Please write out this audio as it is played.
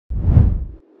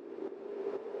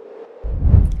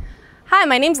Hi,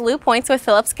 my name's Lou Points with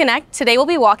Phillips Connect. Today we'll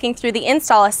be walking through the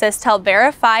InstallAssist to help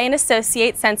verify and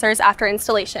associate sensors after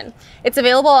installation. It's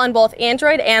available on both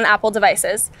Android and Apple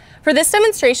devices. For this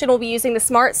demonstration, we'll be using the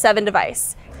Smart 7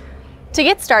 device. To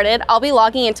get started, I'll be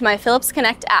logging into my Phillips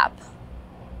Connect app.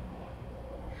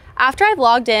 After I've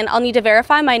logged in, I'll need to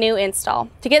verify my new install.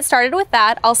 To get started with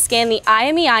that, I'll scan the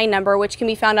IMEI number, which can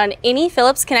be found on any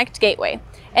Phillips Connect gateway.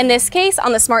 In this case,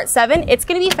 on the Smart 7, it's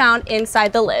going to be found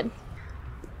inside the lid.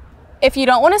 If you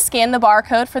don't want to scan the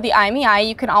barcode for the IMEI,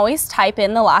 you can always type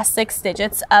in the last 6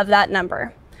 digits of that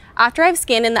number. After I've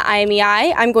scanned in the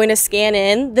IMEI, I'm going to scan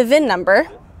in the VIN number.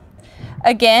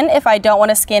 Again, if I don't want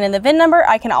to scan in the VIN number,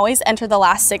 I can always enter the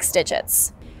last 6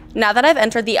 digits. Now that I've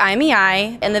entered the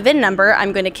IMEI and the VIN number,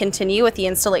 I'm going to continue with the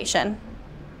installation.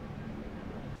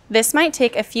 This might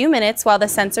take a few minutes while the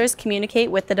sensors communicate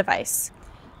with the device.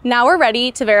 Now we're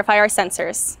ready to verify our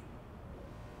sensors.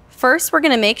 First, we're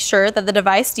going to make sure that the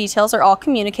device details are all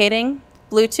communicating,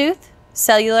 Bluetooth,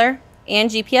 cellular, and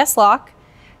GPS lock.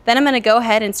 Then I'm going to go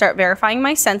ahead and start verifying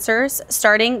my sensors,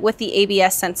 starting with the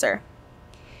ABS sensor.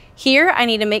 Here, I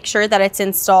need to make sure that it's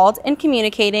installed and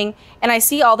communicating, and I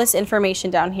see all this information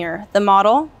down here, the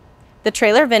model, the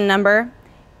trailer VIN number,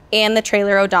 and the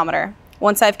trailer odometer.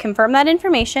 Once I've confirmed that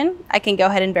information, I can go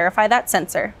ahead and verify that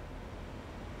sensor.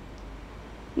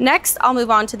 Next, I'll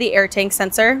move on to the air tank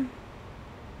sensor.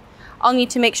 I'll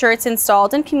need to make sure it's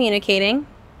installed and communicating,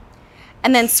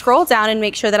 and then scroll down and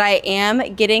make sure that I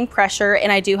am getting pressure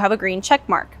and I do have a green check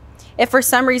mark. If for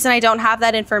some reason I don't have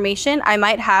that information, I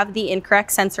might have the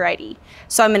incorrect sensor ID.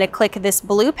 So I'm going to click this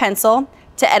blue pencil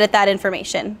to edit that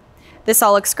information. This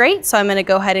all looks great, so I'm going to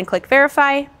go ahead and click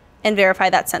verify and verify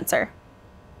that sensor.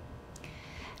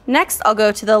 Next, I'll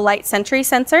go to the light sentry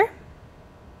sensor.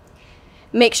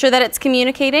 Make sure that it's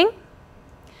communicating.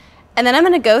 And then I'm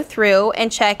going to go through and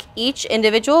check each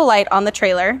individual light on the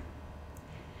trailer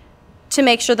to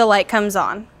make sure the light comes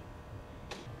on.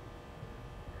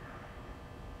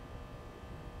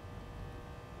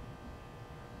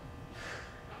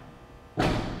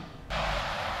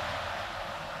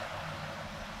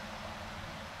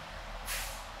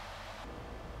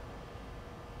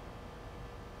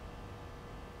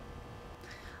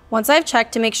 Once I've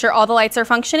checked to make sure all the lights are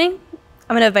functioning,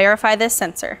 I'm going to verify this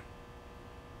sensor.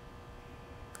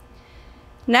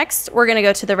 Next, we're going to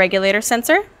go to the regulator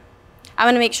sensor. I'm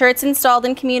going to make sure it's installed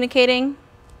and communicating,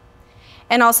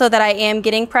 and also that I am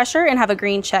getting pressure and have a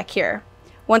green check here.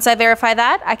 Once I verify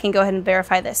that, I can go ahead and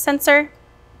verify this sensor.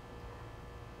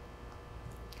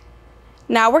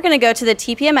 Now we're going to go to the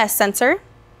TPMS sensor.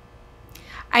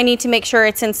 I need to make sure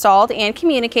it's installed and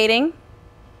communicating,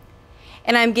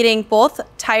 and I'm getting both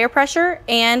tire pressure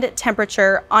and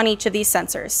temperature on each of these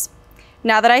sensors.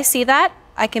 Now that I see that,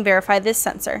 I can verify this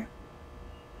sensor.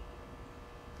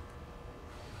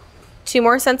 2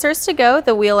 more sensors to go,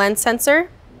 the wheel end sensor.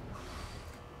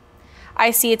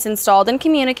 I see it's installed and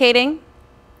communicating,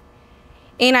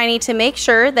 and I need to make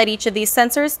sure that each of these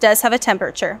sensors does have a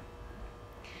temperature.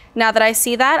 Now that I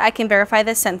see that, I can verify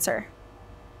this sensor.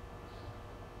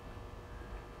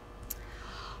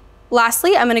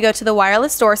 Lastly, I'm going to go to the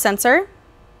wireless door sensor.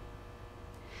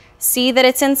 See that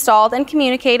it's installed and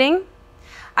communicating.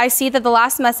 I see that the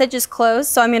last message is closed,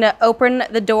 so I'm going to open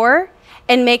the door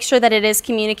and make sure that it is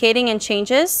communicating and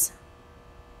changes.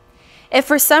 If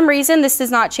for some reason this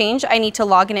does not change, I need to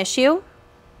log an issue,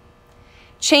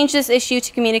 change this issue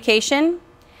to communication,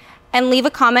 and leave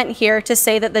a comment here to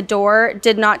say that the door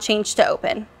did not change to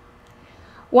open.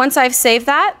 Once I've saved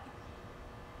that,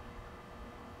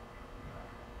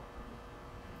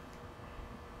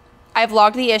 I've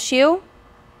logged the issue.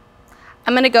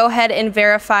 I'm going to go ahead and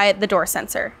verify the door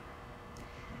sensor.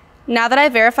 Now that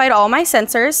I've verified all my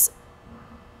sensors,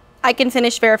 I can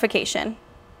finish verification.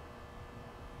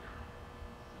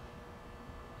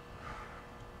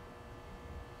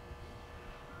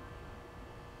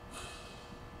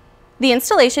 The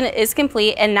installation is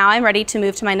complete, and now I'm ready to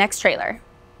move to my next trailer.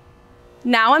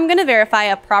 Now I'm going to verify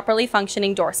a properly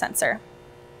functioning door sensor.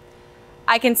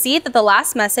 I can see that the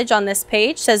last message on this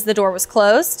page says the door was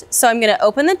closed, so I'm going to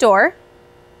open the door,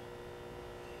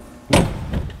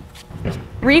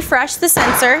 refresh the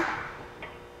sensor.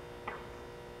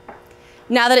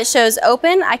 Now that it shows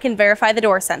open, I can verify the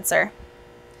door sensor.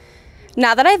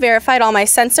 Now that I've verified all my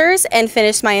sensors and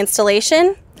finished my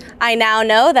installation, I now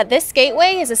know that this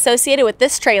gateway is associated with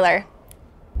this trailer.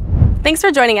 Thanks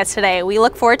for joining us today. We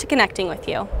look forward to connecting with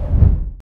you.